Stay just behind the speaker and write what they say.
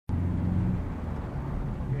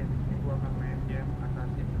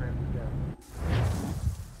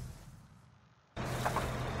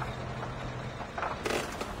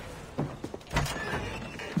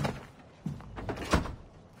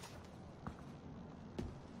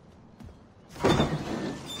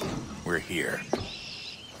we're here.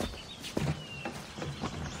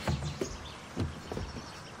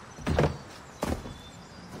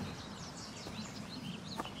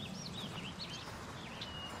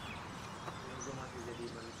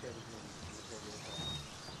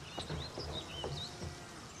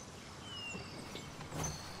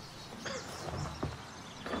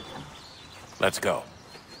 Let's go.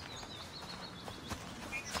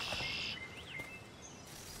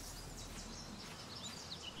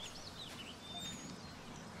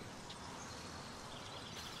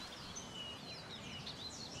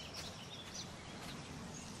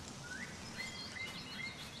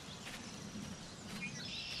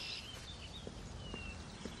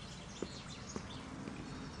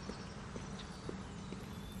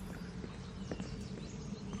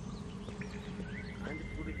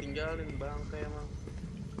 Tinggalin bangke emang.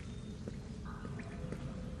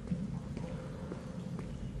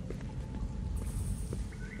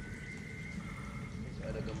 Masih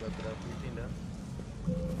ada gambar grafiti dah.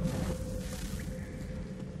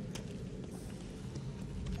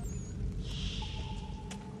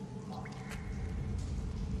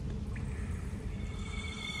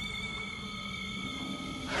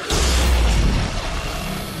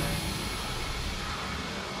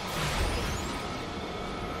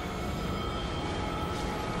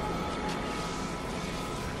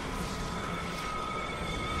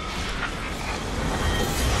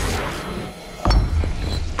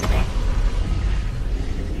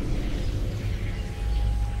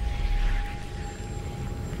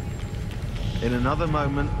 In another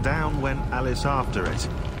moment, down went Alice after it,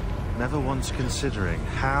 never once considering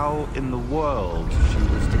how in the world she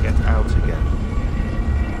was to get out again.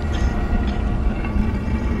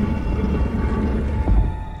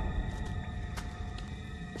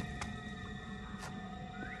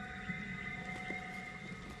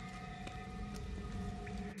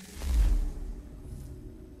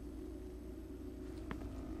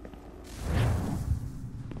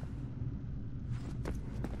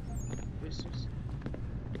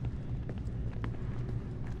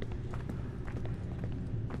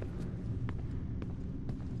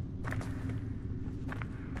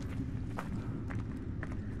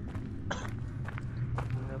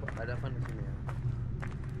 Ada apa di sini ya?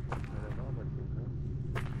 Ada apa di sini?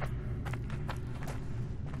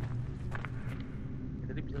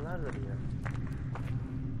 Tadi bisa lari tadi ya?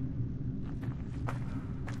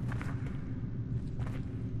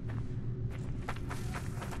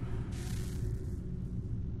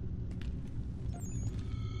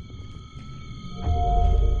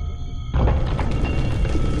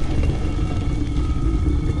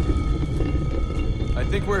 I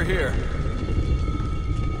think we're here.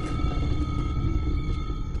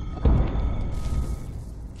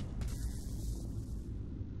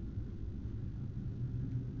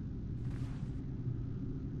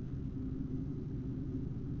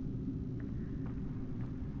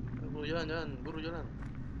 Jalan, buru jalan.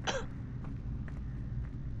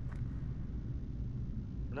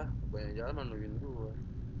 Lah, banyak jalan nungguin gua.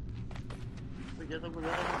 Jatuh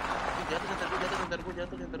gua.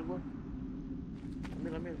 Jatuh gua.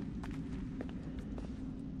 Ambil.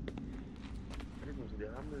 Tadi gua sudah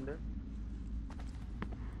ambil dah.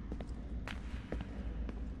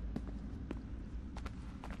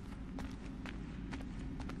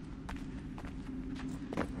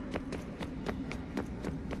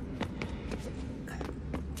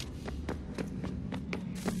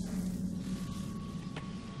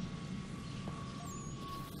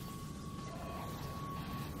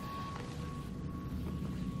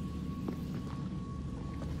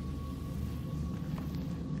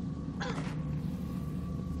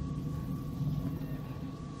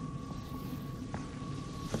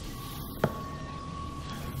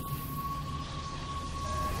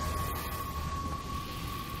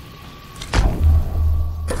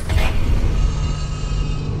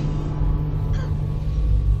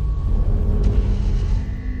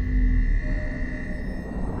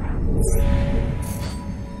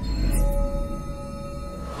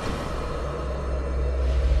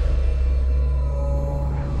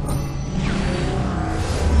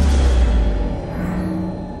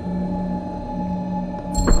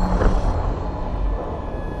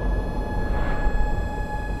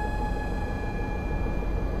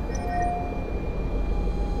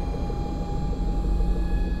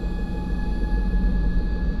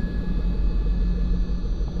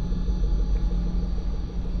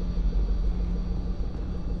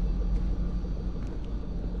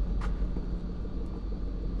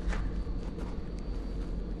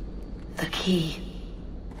 The key.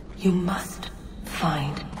 You must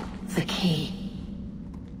find the key.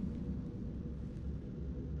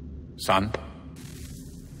 Son?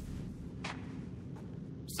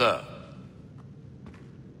 Sir.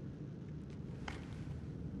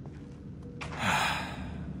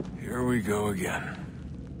 Here we go again.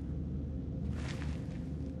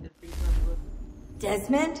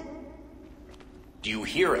 Desmond? Do you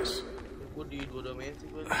hear us?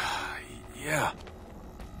 Yeah.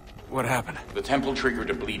 What happened? The temple triggered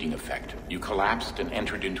a bleeding effect. You collapsed and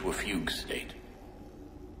entered into a fugue state.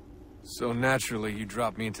 So naturally, you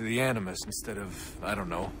dropped me into the Animus instead of, I don't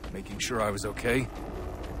know, making sure I was okay?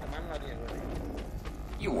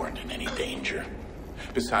 You weren't in any danger.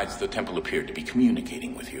 Besides, the temple appeared to be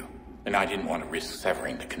communicating with you, and I didn't want to risk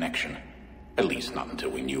severing the connection. At least not until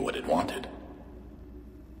we knew what it wanted.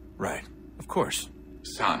 Right. Of course.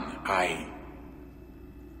 Son,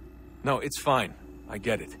 No, it's fine. I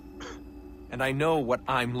get it. And I know what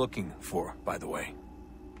I'm looking for, by the way.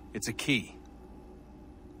 It's a key.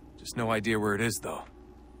 Just no idea where it is, though.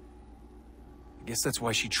 I guess that's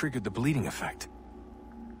why she triggered the bleeding effect.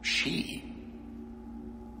 She?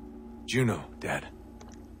 Juno, Dad.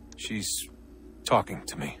 She's talking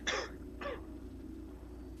to me.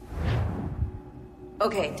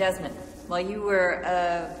 Okay, Desmond. While you were,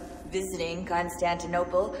 visiting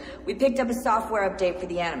Constantinople, we picked up a software update for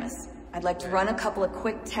the Animus. I'd like to run a couple of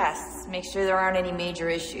quick tests, make sure there aren't any major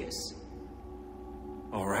issues.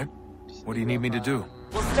 All right. What do you need me to do?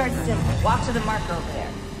 We'll start simple. Walk to the marker over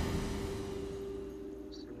there.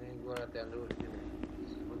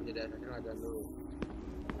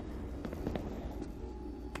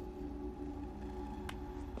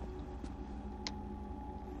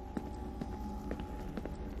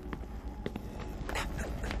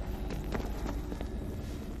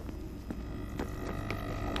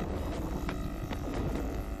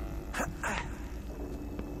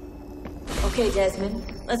 Okay, Desmond.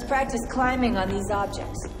 Let's practice climbing on these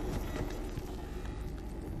objects.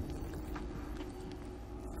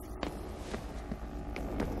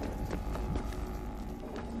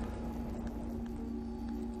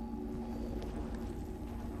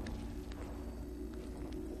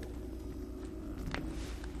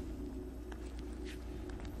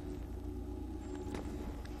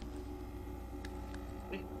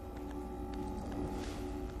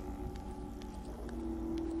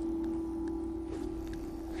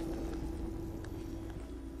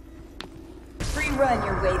 Run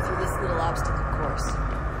your way through this little obstacle course.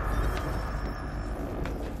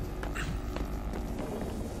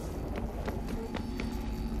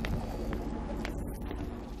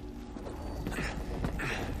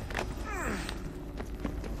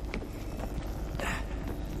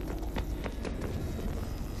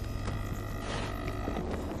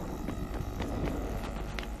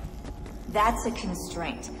 That's a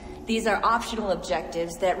constraint. These are optional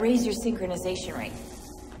objectives that raise your synchronization rate.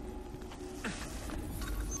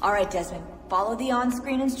 All right, Desmond. Follow the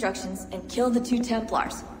on-screen instructions and kill the 2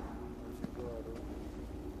 Templars.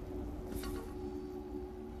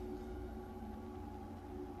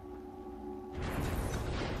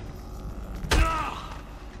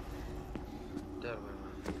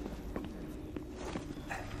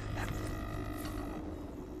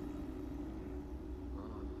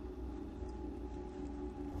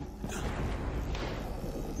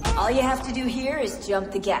 All you have to do here is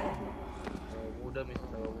jump the gap.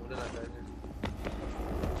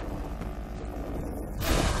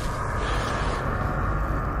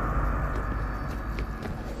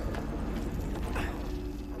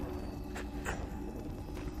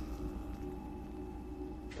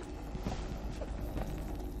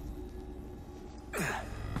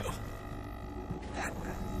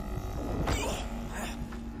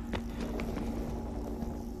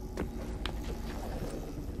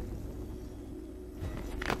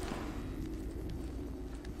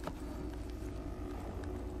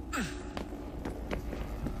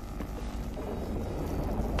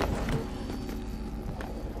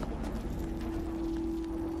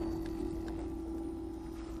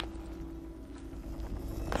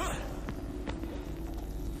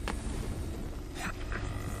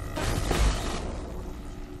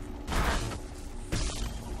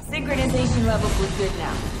 Synchronization levels look good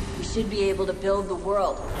now. We should be able to build the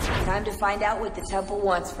world. Time to find out what the temple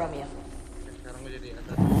wants from you.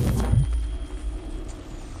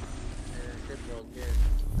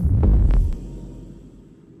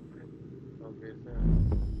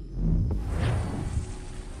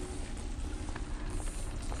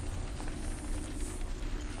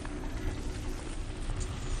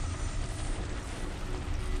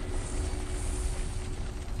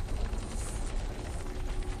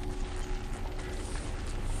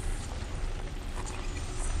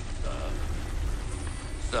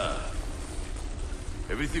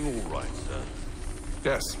 Everything all right, sir?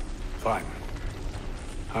 Yes, fine.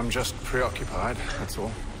 I'm just preoccupied, that's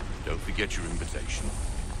all. Don't forget your invitation.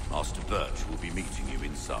 Master Birch will be meeting you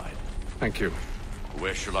inside. Thank you.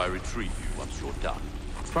 Where shall I retrieve you once you're done?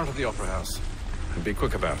 Front of the Opera House. And be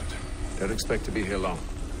quick about it. Don't expect to be here long.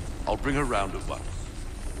 I'll bring her round at once.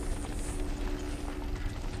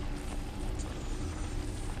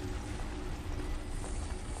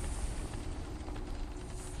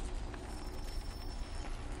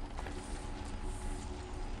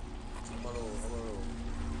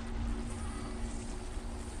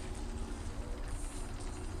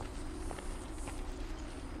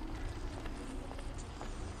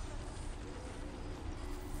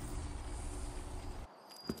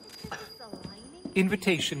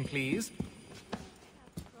 Invitation, please.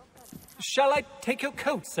 Shall I take your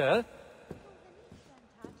coat, sir?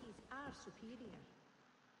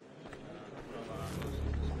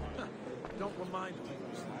 Don't remind me.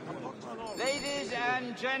 Ladies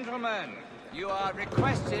and gentlemen, you are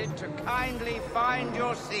requested to kindly find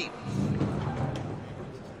your seats.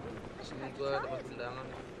 Sini gua dapat undangan.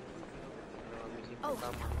 Misi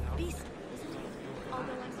pertama. Beast, isn't it?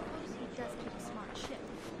 Although I suppose he does keep a smart ship.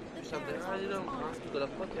 The Santai aja dong, mas juga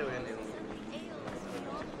dapat cewek nih.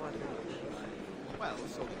 Well,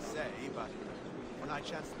 so they say, but when I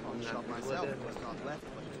chanced upon the shop myself, it was not left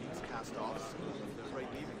but teams cast off, so the freight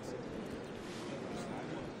leavings.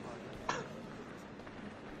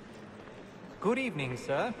 Good evening,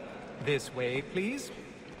 sir. This way, please.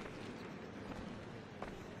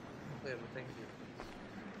 Okay, thank you.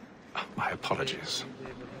 My apologies.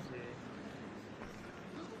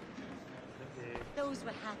 Those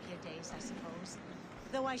were happier days, I suppose.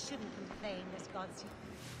 Though I shouldn't complain, as God's...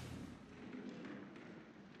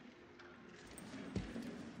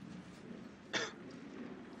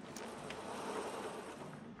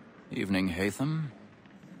 Evening, Hatham.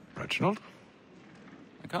 Reginald?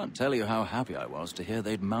 I can't tell you how happy I was to hear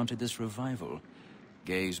they'd mounted this revival.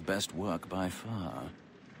 Gay's best work by far.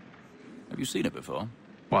 Have you seen it before?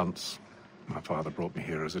 Once. My father brought me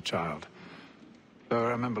here as a child. Though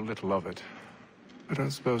I remember little of it. I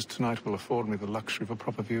don't suppose tonight will afford me the luxury of a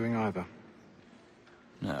proper viewing either.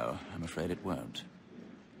 No, I'm afraid it won't.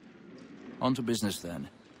 On to business, then.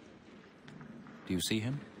 Do you see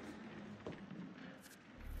him?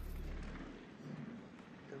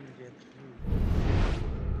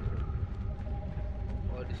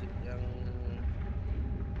 Oh, di sini yang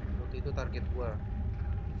waktu itu target gua.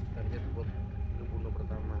 Target buat bunuh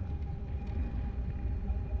pertama.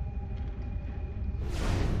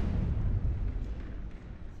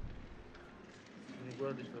 Ini gua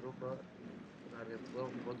disuruh ke target gua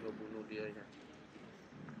buat gak bunuh dianya.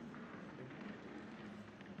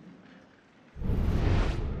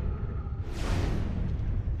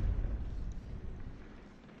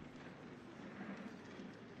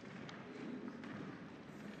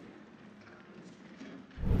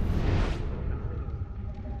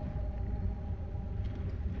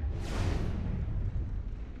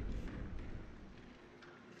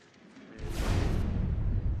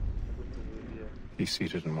 He's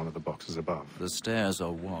seated in one of the boxes above. The stairs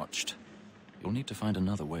are watched. You'll need to find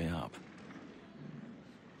another way up.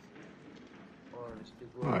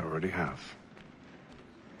 I already have.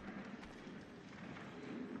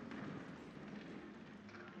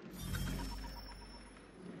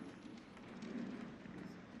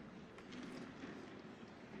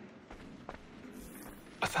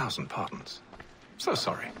 A thousand pardons. So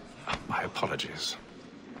sorry. My apologies.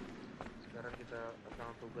 Sekarang kita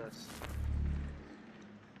akan tugas.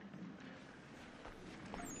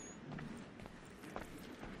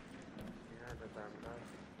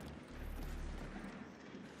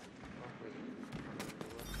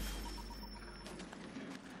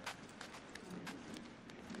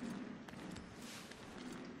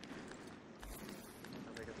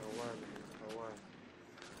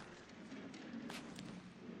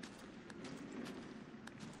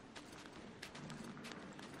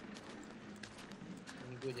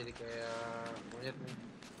 Gue jadi kayak monyet nih,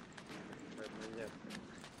 kayak manjat.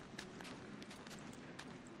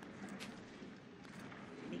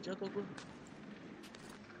 Ini jatuh gue.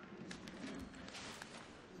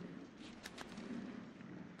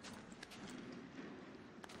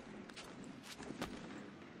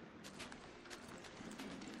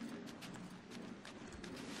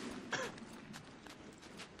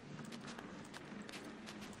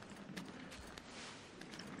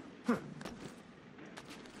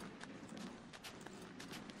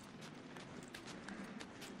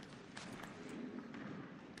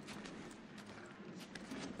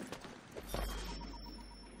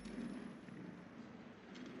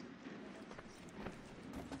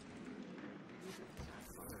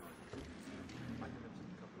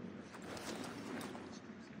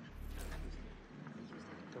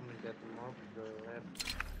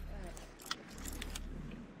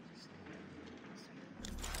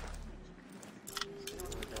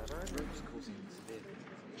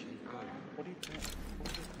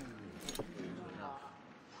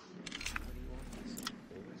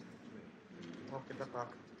 Oh, kita ke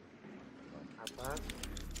atas.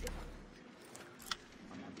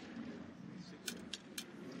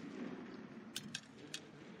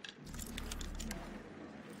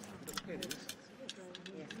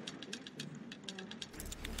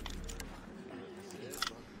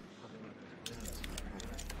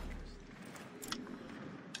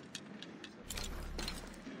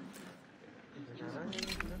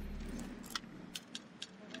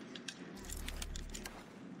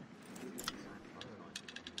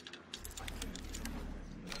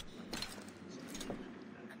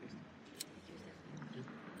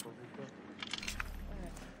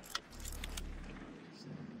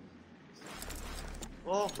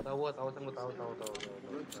 Oh, tahu.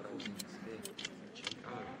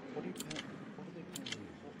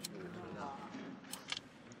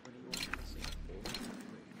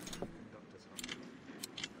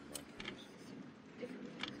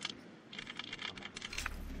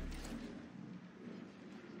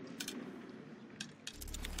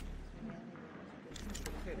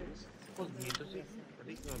 Kok gitu sih?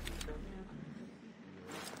 Tadi nggak bisa.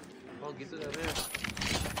 Oh gitu ya.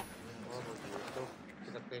 Oh begitu.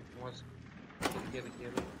 Kita klik mouse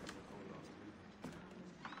kiri-kiri.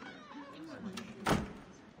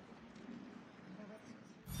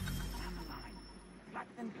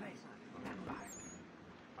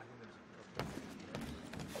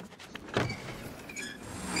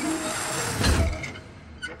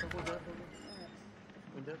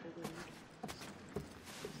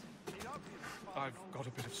 I've got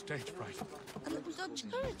a bit of stage fright. Anak udah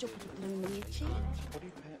charge of menyici.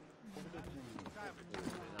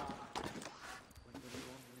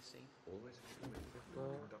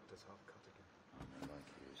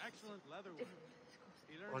 Excellent leather work.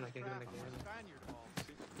 He learned Oh, his like craft again. from a Spaniard of all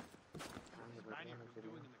Spaniard was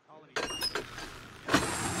doing in the colony.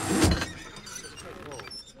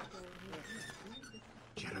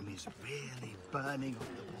 Jeremy's really burning on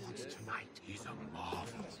the boards tonight. He's a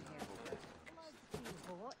marvel.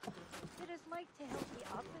 What? Did his like to help the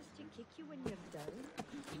others to kick you when you're down?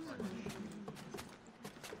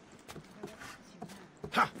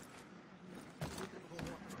 Ha!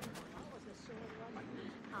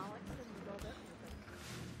 Alex and Robert.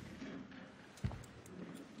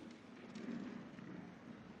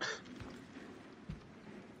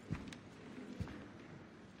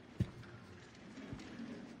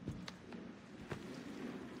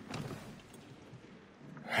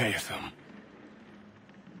 Haytham.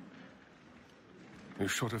 You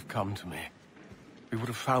should have come to me. We would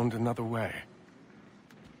have found another way.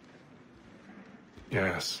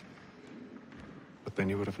 Yes. But then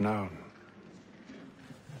you would have known.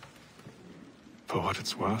 For what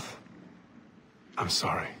it's worth, I'm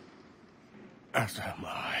sorry. As am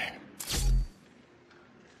I.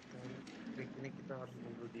 Ini kita harus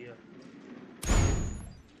bunuh dia.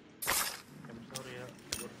 I'm sorry ya.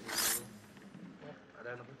 Oh,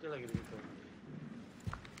 ada anak kecil lagi di situ.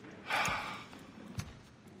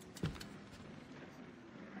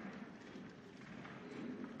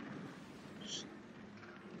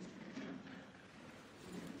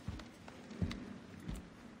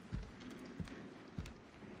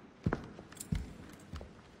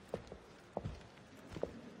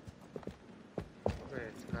 Oke,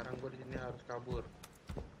 sekarang gue di sini harus kabur.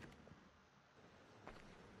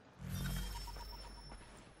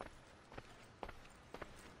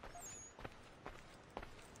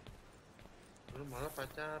 Lu malah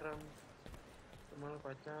pacaran. Lu malah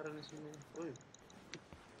pacaran di sini. Woi.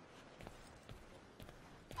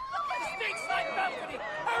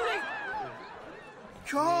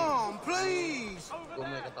 Come, please! Gue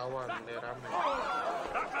mulai ketahuan, dia rame.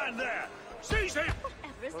 That man there! Seize him!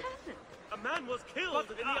 Whatever's happened? A man was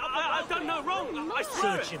killed in the I've done no wrong. I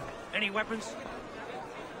swear. Search him. Any weapons?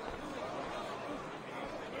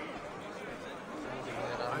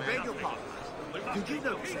 I beg your pardon. Did you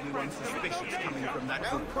notice anyone suspicious coming from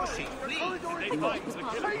that room? Proceed, please. They fight for the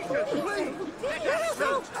killer. Please! Let us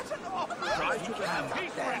out! Try to remember.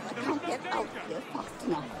 Can't get out here fast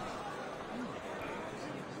enough.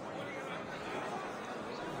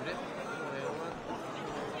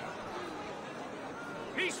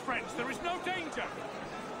 Peace, friends. There is no danger.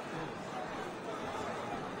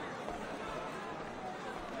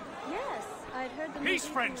 Yes, I'd heard the Peace,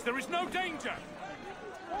 friends. There is no danger.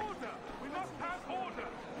 Order. We must have order.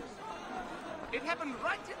 It happened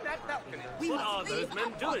right in that balcony. What are those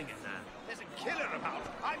men doing in there? There's a killer about.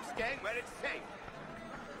 I'm staying where it's safe.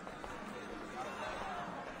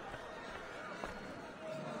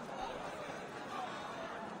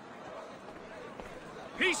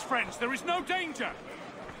 Cease, friends. There is no danger.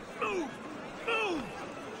 Move! Move!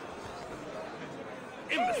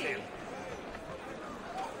 Imbecile!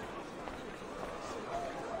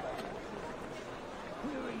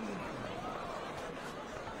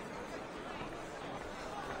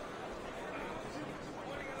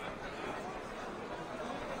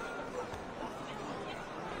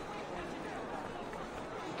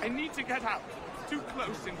 I need to get out. It's too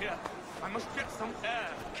close in here. I must get some air.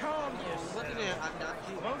 Calm yourself. I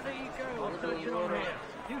won't let you go. I'm searching on here.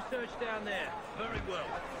 You search down there. Very well.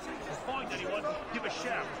 If you find anyone, give a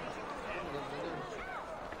shout.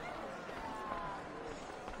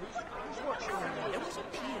 There was a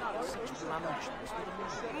peer of such blandishments with a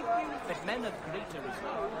movie. But men of greater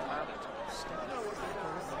resolve about it.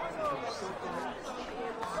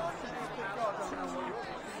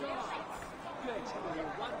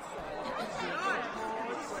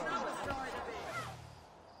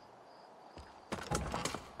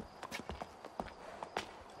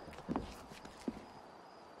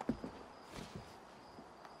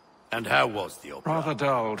 And how was the opera? Rather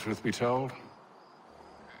dull, truth be told.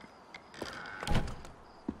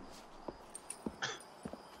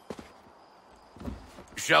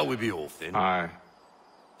 Shall we be off then? Aye.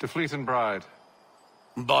 To Fleet and Bride.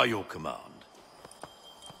 By your command.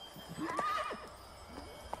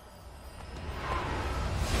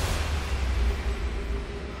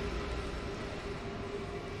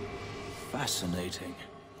 Fascinating.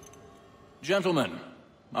 Gentlemen,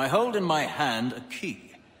 I hold in my hand a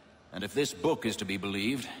key, and if this book is to be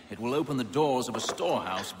believed, it will open the doors of a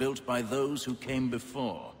storehouse built by those who came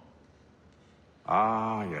before.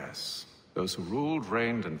 Ah, yes. Those who ruled,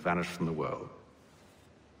 reigned, and vanished from the world.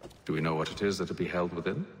 Do we know what it is that will be held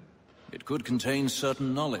within? It could contain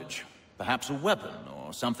certain knowledge, perhaps a weapon,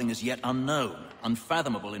 or something as yet unknown,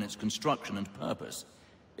 unfathomable in its construction and purpose.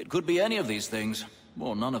 It could be any of these things,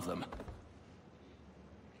 or none of them.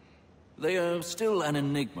 They are still an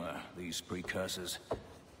enigma, these precursors.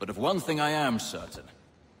 But of one thing I am certain.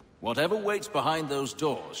 Whatever waits behind those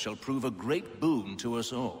doors shall prove a great boon to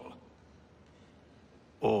us all.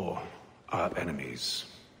 Or our enemies,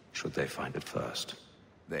 should they find it first.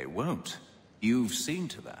 They won't. You've seen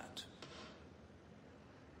to that.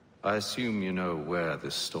 I assume you know where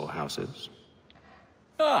this storehouse is?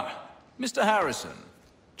 Ah, Mr. Harrison.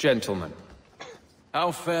 Gentlemen.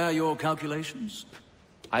 How fare your calculations?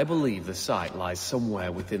 I believe the site lies somewhere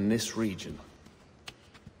within this region.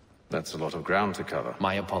 That's a lot of ground to cover.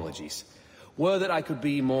 My apologies. Were that I could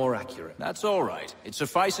be more accurate. That's all right. It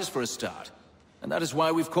suffices for a start. And that is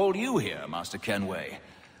why we've called you here, Master Kenway.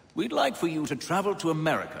 We'd like for you to travel to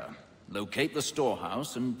America, locate the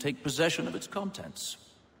storehouse, and take possession of its contents.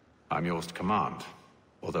 I'm yours to command,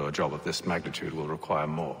 although a job of this magnitude will require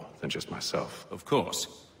more than just myself. Of course.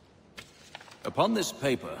 Upon this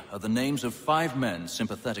paper are the names of 5 men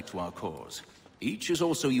sympathetic to our cause. Each is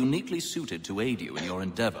also uniquely suited to aid you in your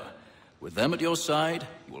endeavor. With them at your side,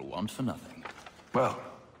 you will want for nothing. Well,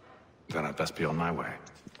 then I'd best be on my way.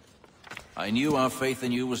 I knew our faith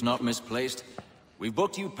in you was not misplaced. We've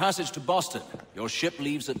booked you passage to Boston. Your ship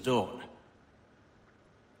leaves at dawn.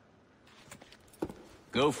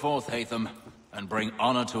 Go forth, Hatham, and bring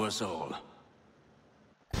honor to us all.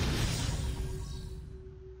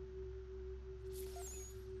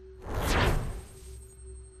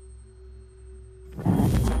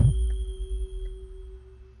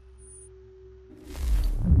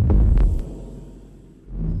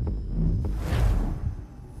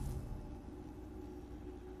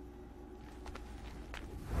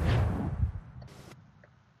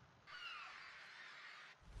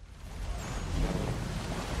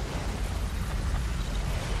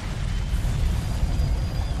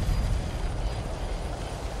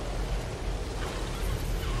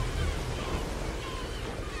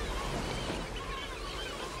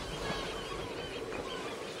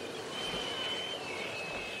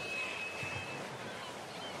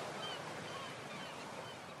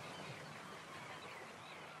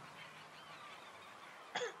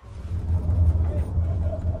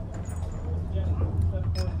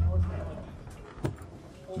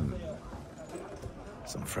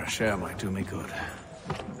 Some fresh air might do me good.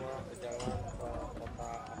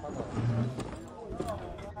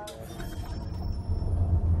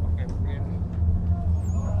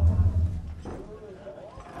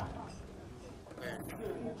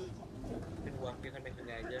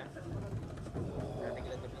 Nanti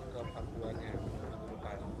kita terus ke part 2-nya minggu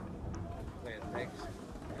depan. Oke, next.